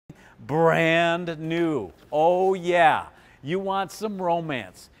brand new. Oh yeah, you want some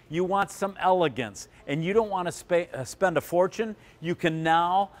romance, you want some elegance, and you don't want to spend a fortune. You can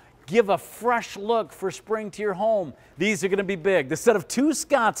now give a fresh look for spring to your home. These are going to be big. The set of 2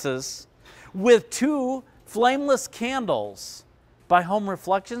 sconces with 2 flameless candles by Home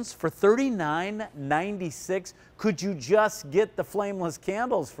Reflections for $39.96. Could you just get the flameless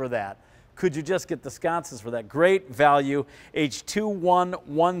candles for that? Could you just get the sconces for that? Great value,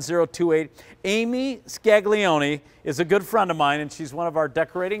 H211028. Amy Scaglione is a good friend of mine, and she's one of our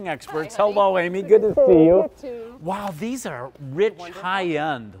decorating experts. Hi, hello, Amy. Good to see you. You too. Wow, these are rich,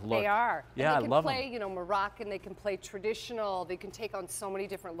 high-end look. They are. Yeah, and I love them. They can play, them. you know, Moroccan. They can play traditional. They can take on so many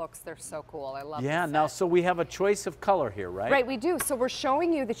different looks. They're so cool. I love. Yeah. Now, so we have a choice of color here, right? Right, we do. So we're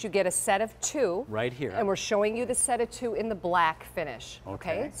showing you that you get a set of 2. Right here. And we're showing you the set of 2 in the black finish.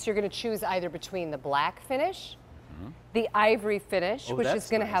 Okay. So you're going to choose either between the black finish, the ivory finish, which is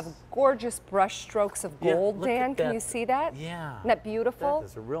going to have gorgeous brush strokes of gold, look Dan. at Can that. you see that? Yeah. Isn't that beautiful? That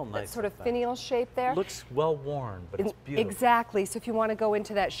is a real nice that sort of effect. finial shape there. Looks well worn, but it's beautiful. Exactly. So if you want to go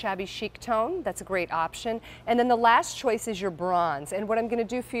into that shabby chic tone, that's a great option. And then the last choice is your bronze. And what I'm going to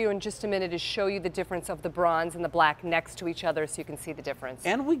do for you in just a minute is show you the difference of the bronze and the black next to each other so you can see the difference.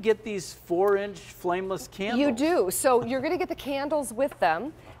 And we get these 4-inch flameless candles. You do. So you're going to get the candles with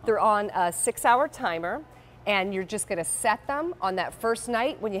them. They're on a 6-hour timer. And you're just going to set them on that first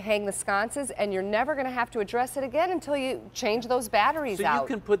night when you hang the sconces, and you're never going to have to address it again until you change those batteries out. So you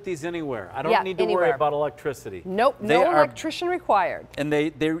can put these anywhere. I don't need to worry about electricity. Nope, no electrician required. And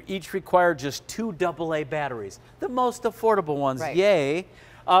they each require just 2 AA batteries, the most affordable ones. Right. Yay.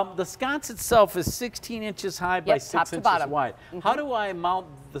 The sconce itself is 16 inches high by 6 inches wide. How do I mount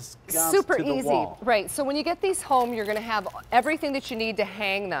the sconce Super to the easy, wall? right? So when you get these home, you're going to have everything that you need to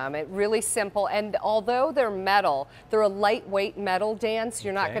hang them. It's really simple, and although they're metal, they're a lightweight metal, Dan, so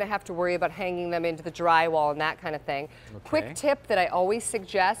you're not going to have to worry about hanging them into the drywall and that kind of thing. Quick tip that I always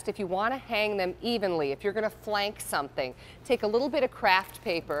suggest: if you want to hang them evenly, if you're going to flank something, take a little bit of craft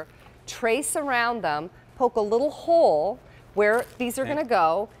paper, trace around them, poke a little hole where these are going to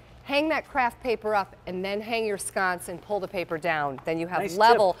go, hang that craft paper up, and then hang your sconce and pull the paper down. Then you have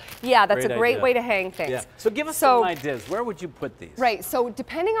level. Yeah, that's a great way to hang things. Yeah. So give us some ideas. Where would you put these? Right, so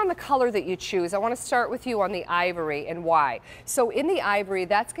depending on the color that you choose, I want to start with you on the ivory and why. So in the ivory,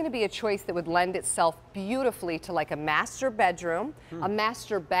 that's going to be a choice that would lend itself beautifully to like a master bedroom, a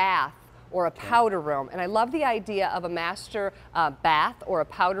master bath, or a powder room. And I love the idea of a master bath or a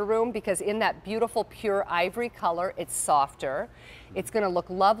powder room because in that beautiful pure ivory color, it's softer. It's going to look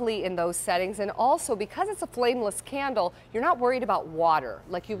lovely in those settings. And also, because it's a flameless candle, you're not worried about water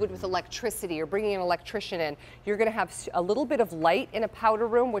like you would with electricity or bringing an electrician in. You're going to have a little bit of light in a powder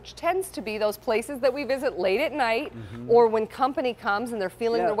room, which tends to be those places that we visit late at night or when company comes and they're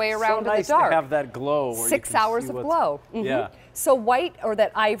feeling their way around in the dark. It's so nice to have that glow. Where 6 hours of glow. Yeah. So white, or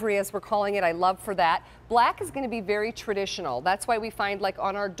that ivory as we're calling it, I love for that. Black is going to be very traditional. That's why we find like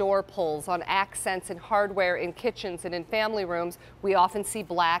on our door pulls, on accents in hardware, in kitchens and in family rooms, we often see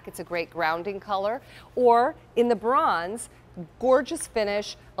black. It's a great grounding color. Or in the bronze, gorgeous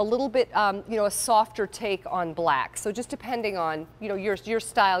finish, a little bit, you know, a softer take on black. So just depending on, you know, your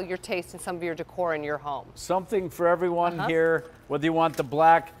style, your taste, and some of your decor in your home. Something for everyone here, whether you want the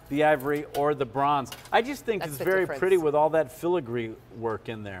black, the ivory, or the bronze. I just think it's very pretty with all that filigree work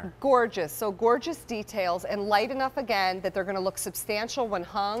in there. Gorgeous. So gorgeous details and light enough again that they're going to look substantial when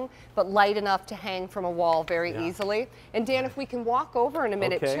hung, but light enough to hang from a wall very easily. And Dan, if we can walk over in a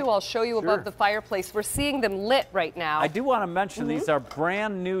minute too, I'll show you above the fireplace. We're seeing them lit right now. I do want to mention these are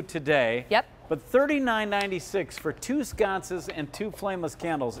brand new today. Yep. But $39.96 for 2 sconces and 2 flameless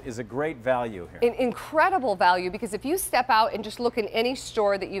candles is a great value here. Incredible value, because if you step out and just look in any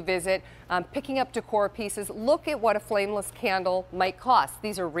store that you visit, picking up decor pieces, look at what a flameless candle might cost.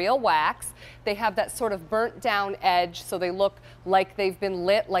 These are real wax. They have that sort of burnt down edge, so they look like they've been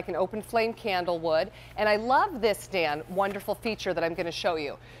lit like an open flame candle would. And I love this, Dan, wonderful feature that I'm going to show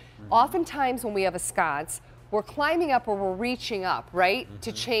you. Oftentimes when we have a sconce, we're climbing up or we're reaching up, right,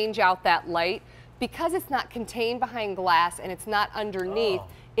 to change out that light. Because it's not contained behind glass and it's not underneath,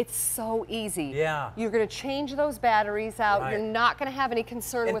 it's so easy. Yeah. You're going to change those batteries out. You're not going to have any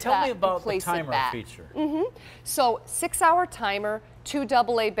concern with that. And tell me about the timer feature. So 6-hour timer, 2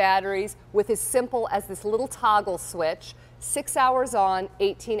 AA batteries with as simple as this little toggle switch. 6 hours on,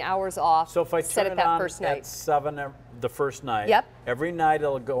 18 hours off. So if I set turn it it that on first night. at 7 the first night, Yep. every night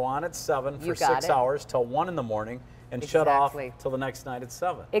it'll go on at 7 for 6 hours till 1 in the morning. and shut off till the next night at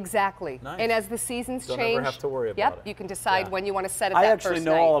 7. Exactly. Nice. And as the seasons Don't change, ever have to worry about it. you can decide when you want to set it I that actually first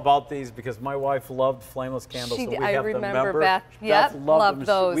know night. all about these because my wife loved flameless candles. So we I have remember them. Remember? Beth. Yep,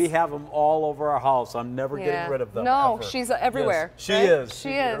 those. We have them all over our house. I'm never getting rid of them. No, ever. she's everywhere. Yes, she right? is. She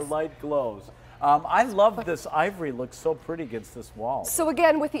is. Her light glows. I love this ivory. Looks so pretty against this wall. So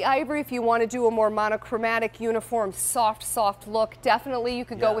again, with the ivory, if you want to do a more monochromatic, uniform, soft look, definitely you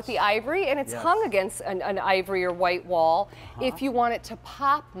could go with the ivory, and it's hung against an ivory or white wall. If you want it to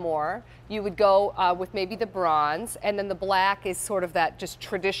pop more, you would go with maybe the bronze, and then the black is sort of that just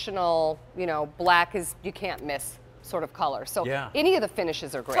traditional, you know, black is you can't miss sort of color. So any of the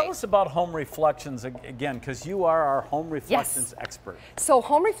finishes are great. Tell us about Home Reflections again, because you are our Home Reflections expert. So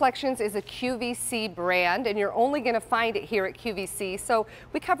Home Reflections is a QVC brand, and you're only going to find it here at QVC. So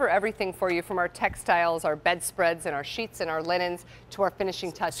we cover everything for you, from our textiles, our bedspreads, and our sheets and our linens, to our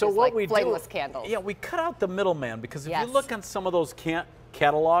finishing touches, so what like flameless candles. Yeah, we cut out the middleman, because if you look on some of those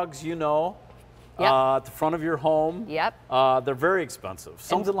catalogs, you know, at the front of your home, they're very expensive.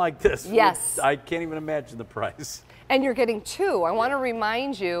 Something like this. I can't even imagine the price. And you're getting two. I want to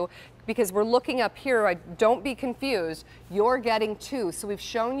remind you, because we're looking up here, don't be confused, you're getting two. So we've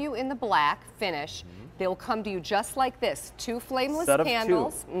shown you in the black finish. They'll come to you just like this. 2 flameless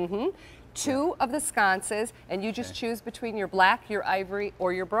candles. Two of the sconces, and you just choose between your black, your ivory,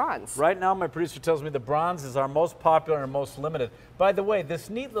 or your bronze. Right now, my producer tells me the bronze is our most popular and most limited. By the way, this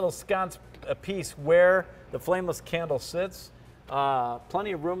neat little sconce piece where the flameless candle sits,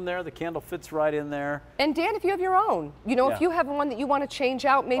 plenty of room there. The candle fits right in there. And Dan, if you have your own, you know, if you have one that you want to change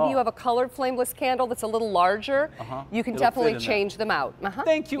out, maybe you have a colored flameless candle that's a little larger, you can definitely change them out.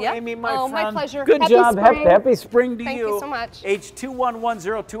 Thank you, Amy, my friend. My pleasure. Good job. Happy spring to you. Thank you so much.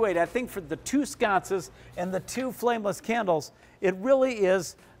 H211028. I think for the 2 sconces and the 2 flameless candles, it really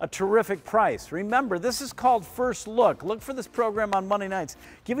is a terrific price. Remember, this is called First Look. Look for this program on Monday nights,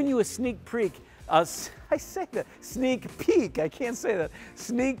 giving you a sneak peek. I say that, sneak peek, I can't say that.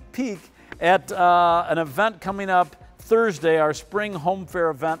 Sneak peek at an event coming up Thursday, our spring home fair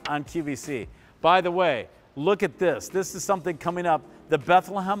event on QVC. By the way, look at this. This is something coming up. The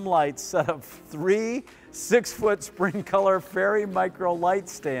Bethlehem Lights set of 3 6-foot spring color fairy micro light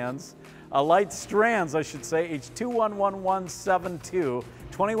stands, light strands, I should say, H211172.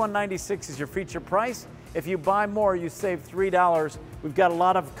 $21.96 is your feature price. If you buy more, you save $3. We've got a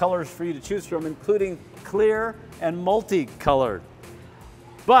lot of colors for you to choose from, including clear and multicolored.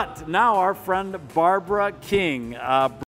 But now our friend Barbara King